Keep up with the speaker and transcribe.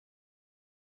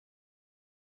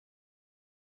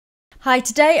Hi,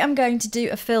 today I'm going to do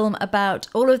a film about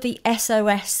all of the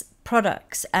SOS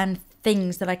products and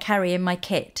things that I carry in my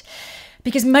kit.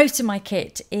 Because most of my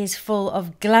kit is full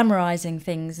of glamorizing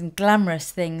things and glamorous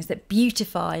things that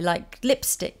beautify, like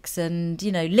lipsticks and,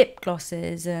 lip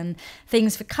glosses and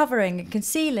things for covering and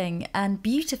concealing and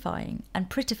beautifying and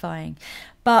prettifying.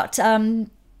 But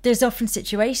there's often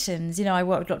situations, I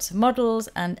work with lots of models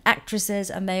and actresses,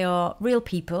 and they are real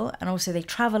people, and also they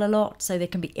travel a lot, so they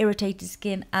can be irritated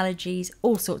skin, allergies,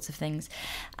 all sorts of things.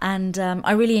 And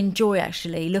I really enjoy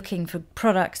actually looking for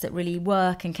products that really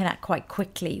work and can act quite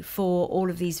quickly for all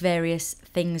of these various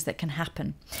things that can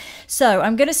happen. So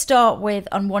I'm going to start with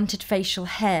unwanted facial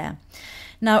hair.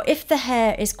 Now, if the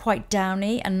hair is quite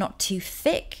downy and not too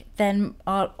thick, then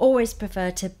I'll always prefer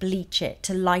to bleach it,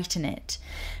 to lighten it.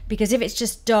 Because if it's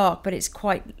just dark but it's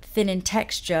quite thin in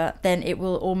texture, then it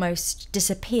will almost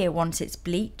disappear once it's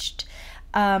bleached.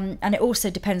 And it also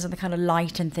depends on the kind of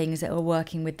light and things that we're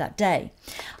working with that day.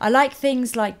 I like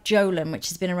things like Jolin, which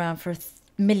has been around for a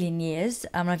million years.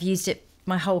 I've used it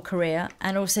my whole career.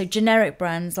 And also generic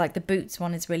brands like the Boots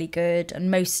one is really good, and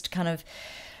most kind of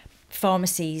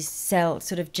pharmacies sell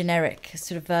sort of generic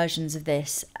sort of versions of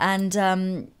this, and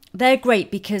they're great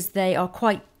because they are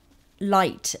quite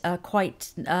light,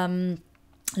 quite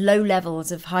low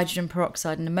levels of hydrogen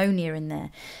peroxide and ammonia in there,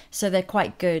 so they're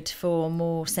quite good for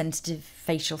more sensitive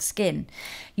facial skin.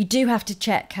 You do have to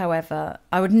check, however.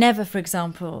 I would never, for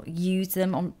example, use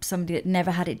them on somebody that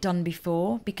never had it done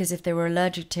before, because if they were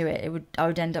allergic to it, I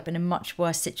would end up in a much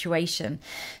worse situation.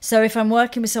 So if I'm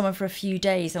working with someone for a few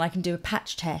days, then I can do a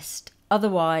patch test.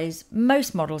 Otherwise,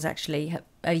 most models actually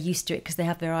are used to it because they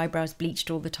have their eyebrows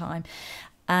bleached all the time.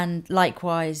 And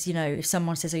likewise, if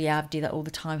someone says, oh yeah, I do that all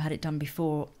the time, had it done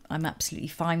before, I'm absolutely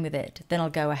fine with it, then I'll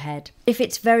go ahead. If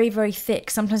it's very, very thick,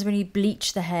 sometimes when you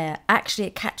bleach the hair, actually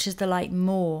it catches the light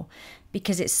more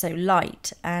because it's so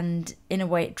light, and in a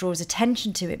way it draws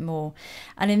attention to it more.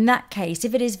 And in that case,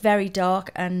 if it is very dark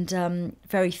and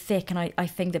very thick, and I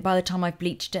think that by the time I've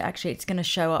bleached it, actually it's going to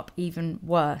show up even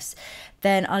worse,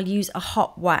 then I'll use a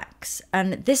hot wax.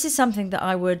 And this is something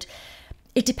that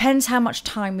it depends how much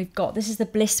time we've got. This is the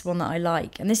Bliss one that I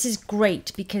like. And this is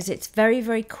great because it's very,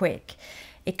 very quick.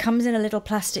 It comes in a little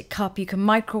plastic cup. You can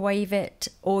microwave it,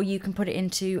 or you can put it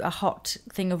into a hot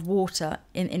thing of water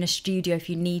in a studio if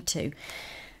you need to.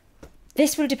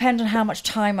 This will depend on how much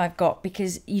time I've got,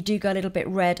 because you do go a little bit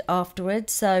red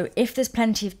afterwards. So if there's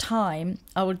plenty of time,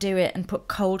 I will do it and put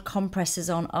cold compresses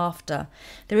on after.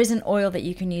 There is an oil that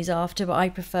you can use after, but I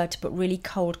prefer to put really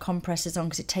cold compresses on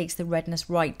because it takes the redness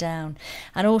right down.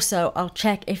 And also I'll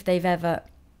check if they've ever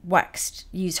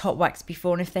used hot wax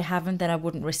before, and if they haven't, then I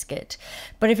wouldn't risk it.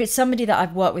 But if it's somebody that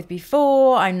I've worked with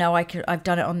before, I know I've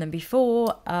done it on them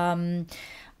before,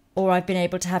 or I've been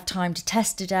able to have time to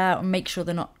test it out and make sure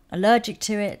they're not allergic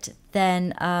to it,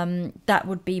 then that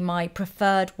would be my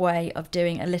preferred way of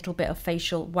doing a little bit of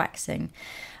facial waxing.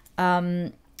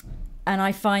 And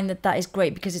I find that is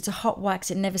great because it's a hot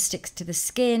wax. It never sticks to the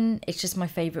skin. It's just my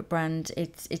favourite brand.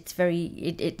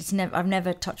 I've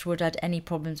never, touch wood, had any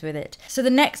problems with it. So the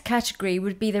next category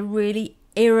would be the really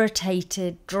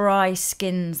irritated, dry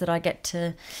skins that I get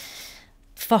to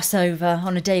fuss over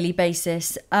on a daily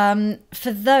basis.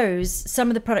 For those, some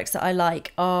of the products that I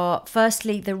like are,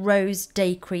 firstly, the Rose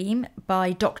Day Cream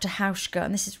by Dr. Hauschka,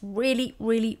 and this is really,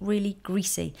 really, really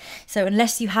greasy. So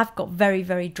unless you have got very,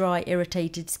 very dry,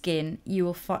 irritated skin, you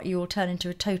will turn into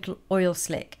a total oil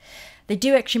slick. They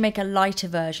do actually make a lighter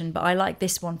version, but I like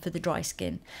this one for the dry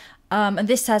skin. And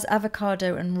this has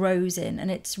avocado and rose in,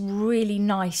 and it's really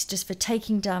nice just for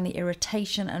taking down the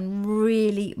irritation and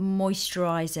really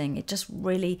moisturizing.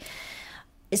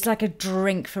 It's like a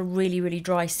drink for really, really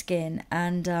dry skin,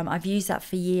 and I've used that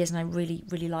for years and I really,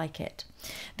 really like it.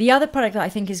 The other product that I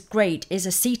think is great is a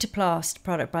Cetoplast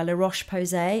product by La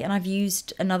Roche-Posay, and I've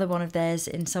used another one of theirs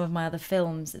in some of my other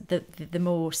films, the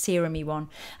more serum-y one.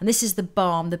 And this is the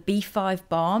balm, the B5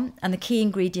 balm, and the key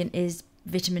ingredient is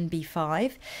vitamin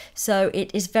B5, so it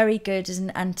is very good as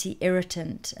an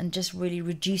anti-irritant and just really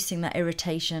reducing that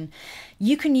irritation.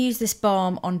 You can use this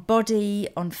balm on body,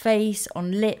 on face,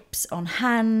 on lips, on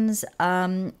hands.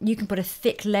 You can put a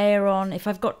thick layer on. If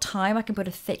I've got time, I can put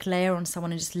a thick layer on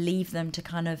someone and just leave them to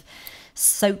kind of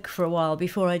soak for a while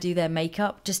before I do their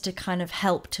makeup, just to kind of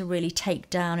help to really take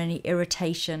down any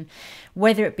irritation,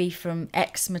 whether it be from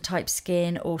eczema type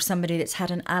skin, or somebody that's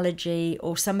had an allergy,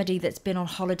 or somebody that's been on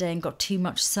holiday and got too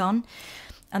much sun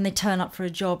and they turn up for a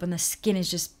job and the skin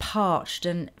is just parched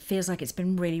and feels like it's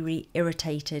been really, really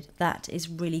irritated. That is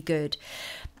really good.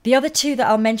 The other two that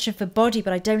I'll mention for body,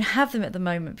 but I don't have them at the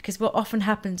moment, because what often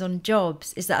happens on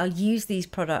jobs is that I'll use these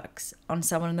products on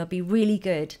someone and they'll be really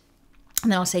good.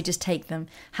 And then I'll say, just take them,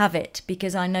 have it,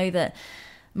 because I know that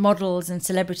models and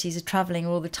celebrities are traveling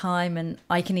all the time and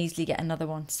I can easily get another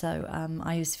one. So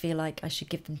I always feel like I should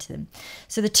give them to them.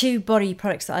 So the two body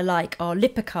products that I like are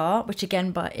Lipicar, which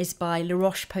again is by La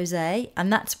Roche-Posay.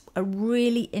 And that's a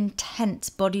really intense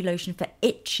body lotion for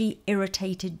itchy,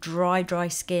 irritated, dry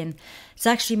skin. It's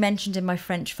actually mentioned in my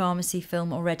French pharmacy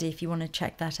film already, if you want to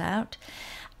check that out.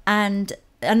 And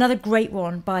another great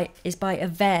one is by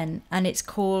Avène, and it's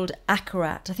called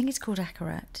Accurat. I think it's called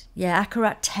Accurat. Yeah,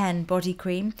 Accurat 10 body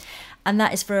cream. And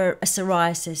that is for a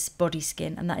psoriasis body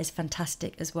skin, and that is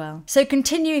fantastic as well. So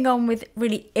continuing on with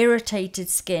really irritated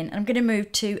skin, I'm going to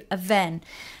move to Avène.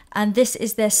 And this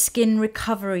is their skin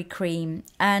recovery cream.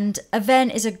 And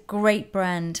Avène is a great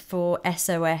brand for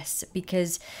SOS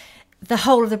because the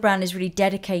whole of the brand is really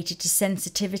dedicated to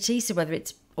sensitivity. So whether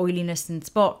it's oiliness and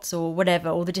spots or whatever,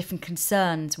 all the different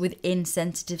concerns within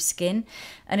sensitive skin.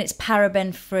 And it's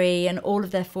paraben free, and all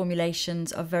of their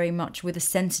formulations are very much with a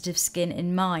sensitive skin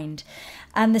in mind.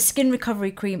 And the skin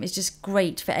recovery cream is just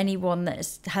great for anyone that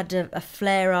has had a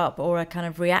flare up or a kind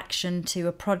of reaction to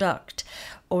a product,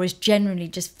 or is generally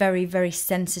just very, very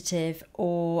sensitive,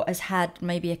 or has had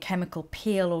maybe a chemical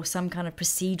peel or some kind of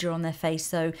procedure on their face.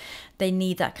 So they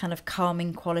need that kind of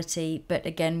calming quality, but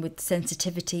again, with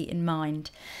sensitivity in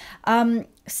mind.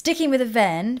 Sticking with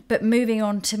Avène, but moving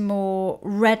on to more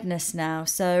redness now.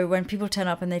 So when people turn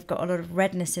up and they've got a lot of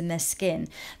redness in their skin,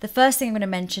 the first thing I'm going to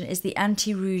mention is the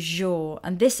Anti-Rouge Jour.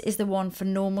 And this is the one for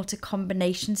normal to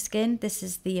combination skin. This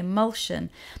is the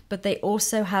emulsion, but they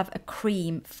also have a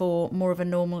cream for more of a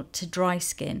normal to dry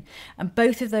skin. And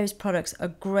both of those products are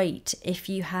great if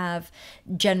you have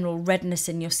general redness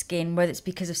in your skin, whether it's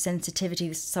because of sensitivity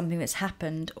to something that's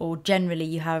happened, or generally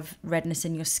you have redness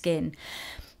in your skin.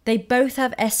 They both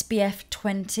have SPF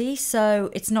 20,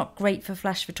 so it's not great for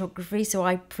flash photography. So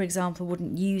I, for example,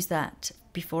 wouldn't use that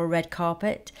before a red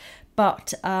carpet.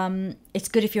 But it's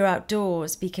good if you're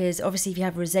outdoors, because obviously if you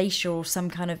have rosacea or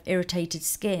some kind of irritated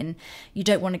skin, you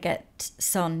don't want to get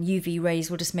sun. UV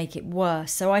rays will just make it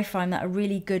worse. So I find that a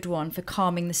really good one for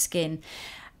calming the skin.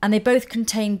 And they both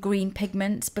contain green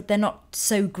pigments, but they're not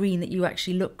so green that you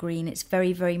actually look green. It's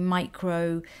very, very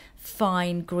micro,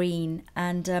 fine green,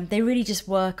 and they really just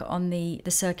work on the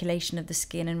circulation of the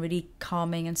skin and really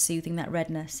calming and soothing that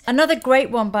redness. Another great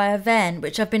one by Avène,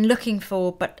 which I've been looking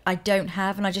for but I don't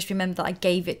have, and I just remember that I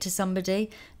gave it to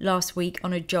somebody last week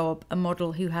on a job, a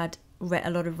model who had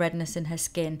a lot of redness in her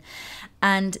skin.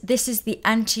 And this is the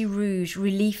Anti-Rouge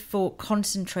Relief for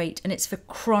Concentrate, and it's for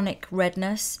chronic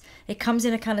redness. It comes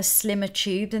in a kind of slimmer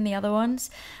tube than the other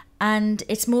ones, and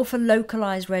it's more for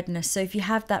localized redness. So if you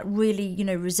have that really, you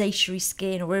know, rosacea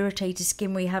skin or irritated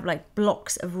skin where you have like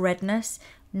blocks of redness,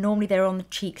 normally they're on the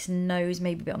cheeks and nose,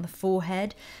 maybe a bit on the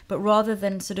forehead, but rather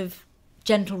than sort of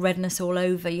gentle redness all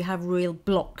over, you have real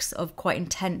blocks of quite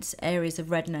intense areas of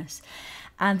redness.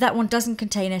 And that one doesn't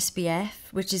contain SPF,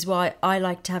 which is why I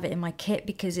like to have it in my kit,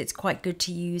 because it's quite good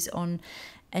to use on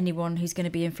anyone who's going to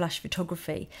be in flash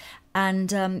photography.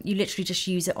 And you literally just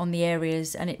use it on the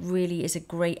areas, and it really is a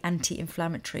great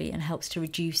anti-inflammatory and helps to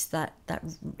reduce that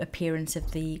appearance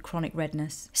of the chronic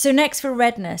redness. So next for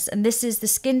redness, and this is the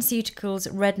SkinCeuticals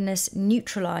Redness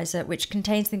Neutralizer, which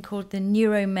contains something called the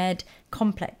Neuromed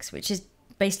Complex, which is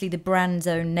basically the brand's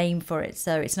own name for it,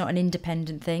 so it's not an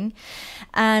independent thing.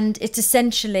 And it's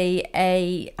essentially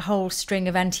a whole string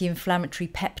of anti-inflammatory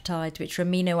peptides, which are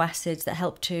amino acids that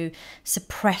help to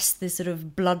suppress the sort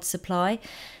of blood supply.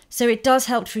 So it does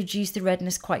help to reduce the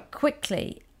redness quite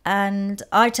quickly. And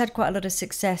I'd had quite a lot of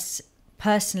success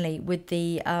personally with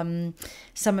the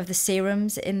some of the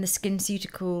serums in the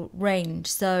SkinCeutical range.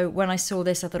 So when I saw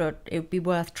this, I thought it would be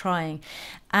worth trying.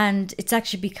 And it's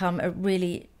actually become a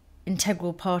really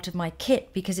integral part of my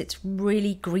kit because it's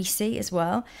really greasy as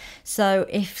well. So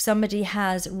if somebody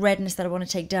has redness that I want to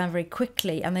take down very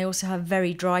quickly, and they also have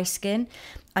very dry skin,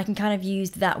 I can kind of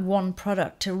use that one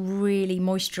product to really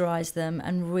moisturize them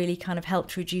and really kind of help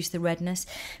to reduce the redness.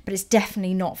 But it's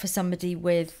definitely not for somebody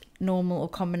with normal or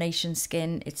combination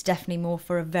skin. It's definitely more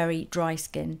for a very dry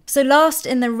skin. So last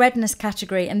in the redness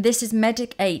category, and this is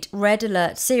Medic 8 Red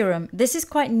Alert Serum. This is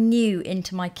quite new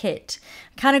into my kit.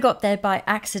 Kind of got there by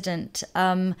accident.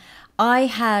 I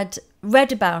had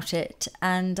read about it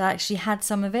and I actually had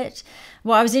some of it.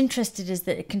 What I was interested is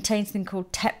that it contains something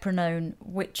called tepranone,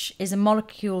 which is a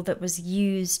molecule that was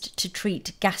used to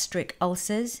treat gastric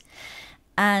ulcers.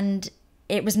 And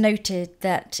it was noted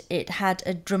that it had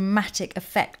a dramatic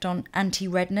effect on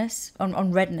anti-redness,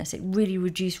 on redness. It really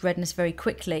reduced redness very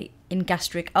quickly in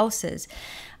gastric ulcers.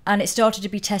 and it started to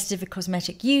be tested for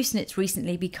cosmetic use, and it's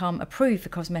recently become approved for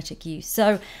cosmetic use.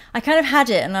 So I kind of had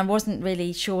it and I wasn't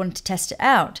really sure when to test it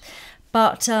out.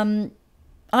 But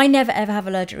I never ever have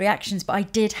allergic reactions, but I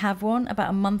did have one about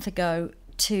a month ago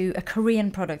to a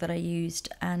Korean product that I used,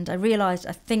 and I realised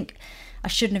I think I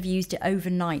shouldn't have used it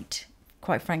overnight,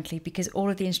 quite frankly, because all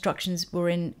of the instructions were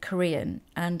in Korean,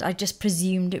 and I just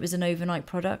presumed it was an overnight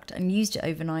product and used it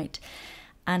overnight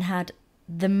and had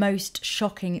the most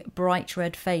shocking bright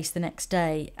red face the next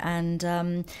day. And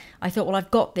I thought, well,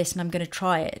 I've got this and I'm going to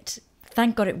try it.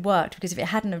 Thank God it worked, because if it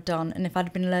hadn't have done, and if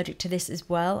I'd been allergic to this as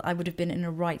well, I would have been in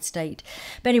a right state.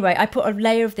 But anyway, I put a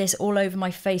layer of this all over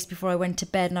my face before I went to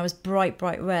bed, and I was bright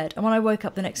red. And when I woke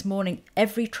up the next morning,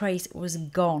 every trace was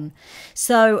gone.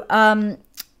 So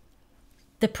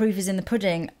the proof is in the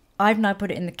pudding. I've now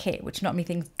put it in the kit, which not many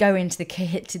things go into the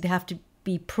kit. They have to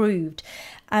be proved.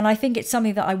 And I think it's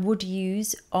something that I would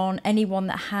use on anyone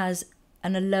that has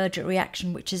an allergic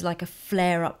reaction, which is like a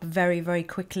flare up very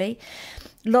quickly.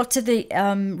 Lots of the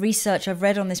research I've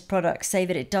read on this product say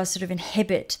that it does sort of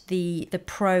inhibit the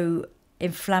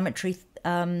pro-inflammatory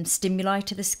stimuli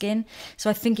to the skin. So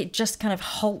I think it just kind of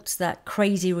halts that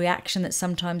crazy reaction that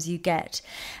sometimes you get.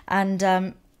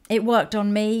 And it worked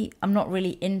on me. I'm not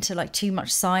really into like too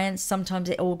much science. Sometimes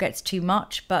it all gets too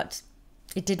much, but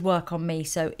it did work on me,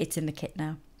 so it's in the kit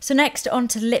now. So next, on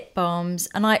to lip balms,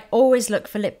 and I always look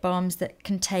for lip balms that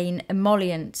contain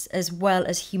emollients as well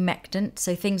as humectants,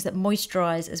 so things that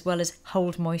moisturise as well as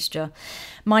hold moisture.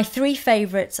 My three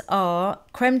favourites are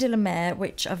Creme de la Mer,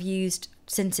 which I've used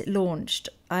since it launched.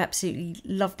 I absolutely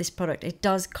love this product. It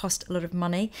does cost a lot of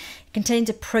money. It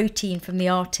contains a protein from the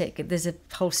Arctic. There's a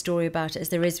whole story about it, as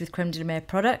there is with Creme de la Mer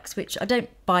products, which I don't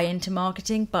buy into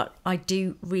marketing, but I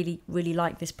do really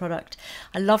like this product.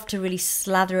 I love to really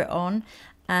slather it on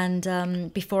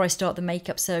and before I start the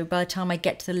makeup, so by the time I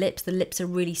get to the lips are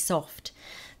really soft.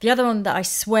 The other one that I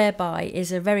swear by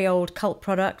is a very old cult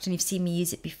product, and you've seen me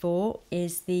use it before,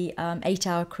 is the 8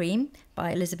 Hour Cream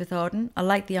by Elizabeth Arden. I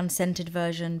like the unscented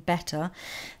version better.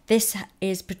 This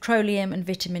is petroleum and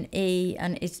vitamin E,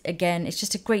 and it's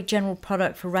just a great general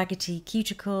product for raggedy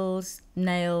cuticles,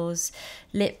 nails,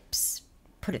 lips,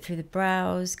 put it through the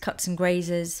brows, cuts and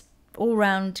grazes, all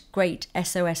round great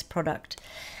SOS product.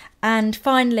 And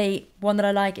finally, one that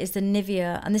I like is the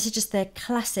Nivea, and this is just their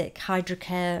classic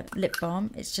Hydrocare lip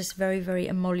balm. It's just very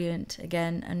emollient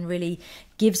again, and really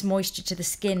gives moisture to the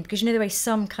skin, because you know the way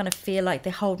some kind of feel like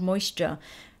they hold moisture,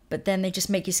 but then they just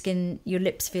make your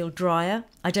lips feel drier.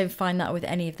 I don't find that with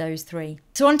any of those three.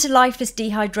 So on to lifeless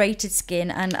dehydrated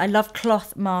skin, and I love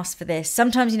cloth masks for this.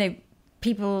 Sometimes, you know,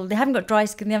 people, they haven't got dry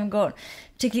skin, they haven't got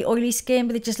particularly oily skin,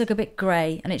 but they just look a bit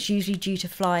grey, and it's usually due to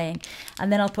flying.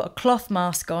 And then I'll put a cloth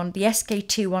mask on. The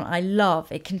SK2 one I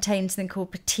love. It contains something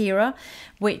called Patira,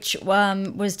 which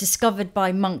was discovered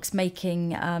by monks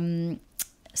making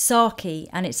sake,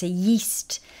 and it's a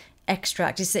yeast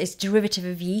extract. It's derivative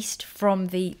of yeast from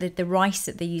the rice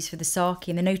that they use for the sake,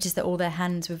 and they noticed that all their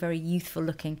hands were very youthful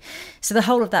looking. So the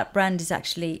whole of that brand is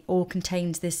actually all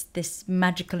contains this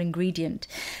magical ingredient.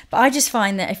 But I just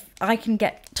find that if I can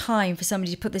get time for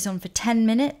somebody to put this on for 10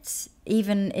 minutes,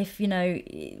 even if, you know,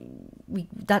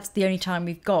 that's the only time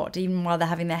we've got, even while they're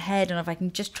having their hair done, if I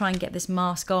can just try and get this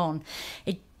mask on,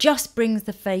 it just brings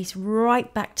the face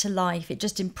right back to life. It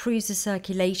just improves the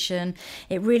circulation.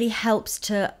 It really helps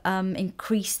to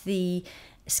increase the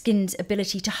skin's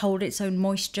ability to hold its own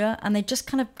moisture, and they just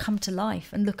kind of come to life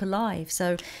and look alive.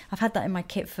 So I've had that in my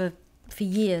kit for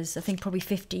years, I think probably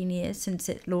 15 years since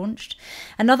it launched.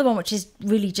 Another one which is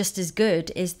really just as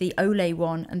good is the Olay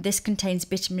one, and this contains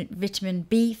vitamin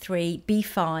B3,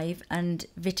 B5 and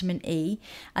vitamin E,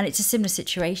 and it's a similar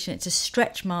situation. It's a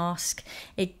stretch mask.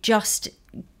 It just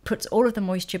puts all of the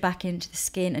moisture back into the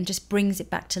skin and just brings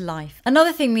it back to life.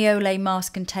 Another thing the Olay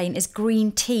mask contain is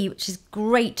green tea, which is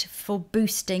great for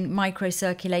boosting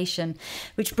microcirculation,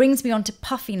 which brings me on to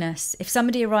puffiness. If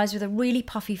somebody arrives with a really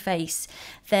puffy face,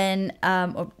 then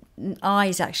or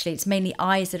eyes, actually, it's mainly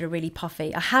eyes that are really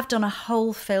puffy. I have done a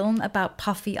whole film about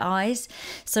puffy eyes,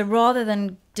 so rather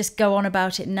than just go on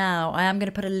about it now, I am going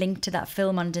to put a link to that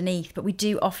film underneath. But we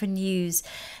do often use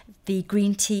the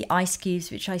green tea ice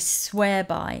cubes, which I swear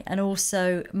by, and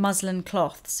also muslin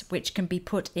cloths, which can be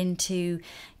put into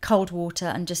cold water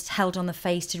and just held on the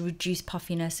face to reduce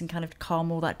puffiness and kind of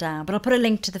calm all that down. But I'll put a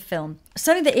link to the film.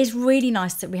 Something that is really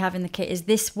nice that we have in the kit is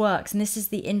This Works, and this is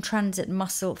the in-transit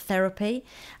muscle therapy,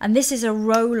 and this is a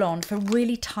roll-on for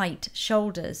really tight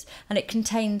shoulders, and it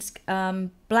contains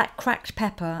black cracked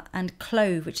pepper and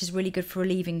clove, which is really good for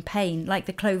relieving pain, like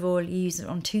the clove oil you use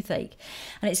on toothache.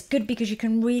 And it's good because you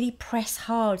can really press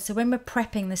hard. So when we're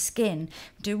prepping the skin,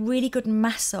 do a really good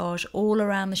massage all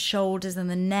around the shoulders and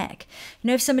the neck. You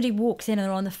know, if somebody walks in and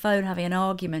they're on the phone having an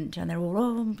argument and they're all,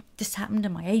 oh, this happened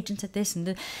and my agent said this,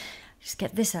 and just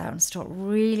get this out and start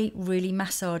really, really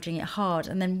massaging it hard.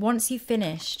 And then once you've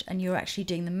finished and you're actually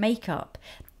doing the makeup,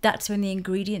 that's when the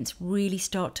ingredients really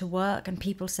start to work, and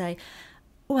people say,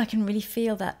 oh, I can really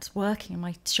feel that's working and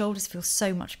my shoulders feel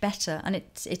so much better. And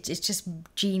it's just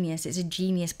genius. It's a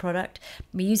genius product.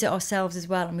 We use it ourselves as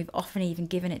well, and we've often even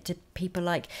given it to people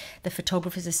like the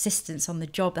photographer's assistants on the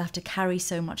job that have to carry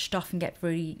so much stuff and get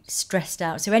really stressed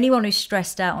out. So anyone who's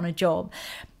stressed out on a job,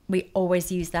 we always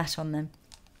use that on them.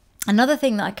 Another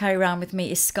thing that I carry around with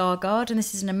me is Scar Guard, and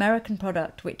this is an American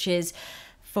product which is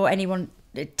for anyone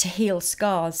to heal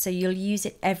scars, so you'll use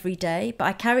it every day. But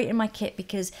I carry it in my kit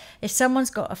because if someone's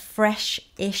got a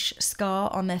fresh-ish scar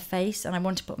on their face and I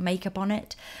want to put makeup on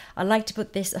it, I like to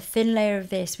put a thin layer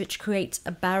of this, which creates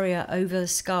a barrier over the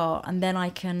scar, and then I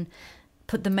can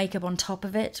put the makeup on top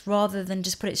of it rather than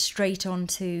just put it straight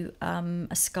onto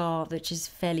a scar which is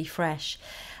fairly fresh.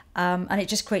 And it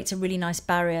just creates a really nice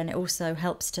barrier, and it also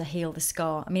helps to heal the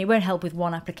scar. I mean, it won't help with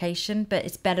one application, but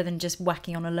it's better than just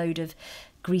whacking on a load of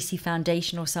greasy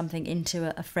foundation or something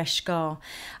into a fresh scar.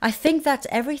 I think that's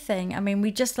everything. I mean, we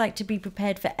just like to be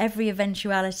prepared for every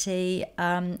eventuality.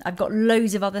 I've got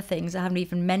loads of other things I haven't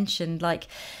even mentioned, like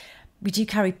we do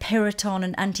carry Piriton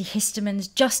and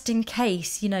antihistamines just in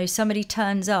case, you know, somebody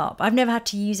turns up. I've never had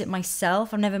to use it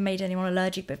myself. I've never made anyone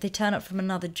allergic, but if they turn up from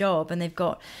another job and they've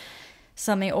got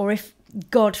something, or if,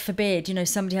 God forbid, you know,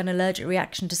 somebody had an allergic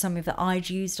reaction to something that I'd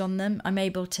used on them, I'm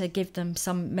able to give them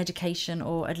some medication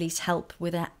or at least help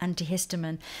with an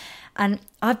antihistamine. And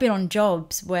I've been on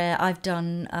jobs where I've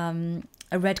done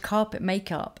a red carpet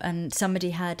makeup and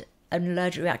somebody had an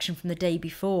allergic reaction from the day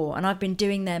before, and I've been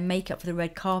doing their makeup for the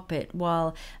red carpet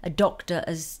while a doctor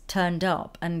has turned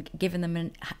up and given them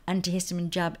an antihistamine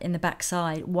jab in the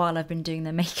backside while I've been doing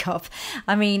their makeup.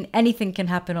 I mean, anything can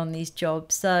happen on these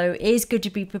jobs, so it is good to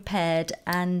be prepared,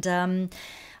 and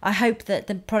I hope that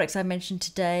the products I mentioned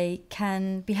today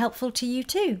can be helpful to you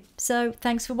too. So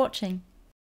thanks for watching.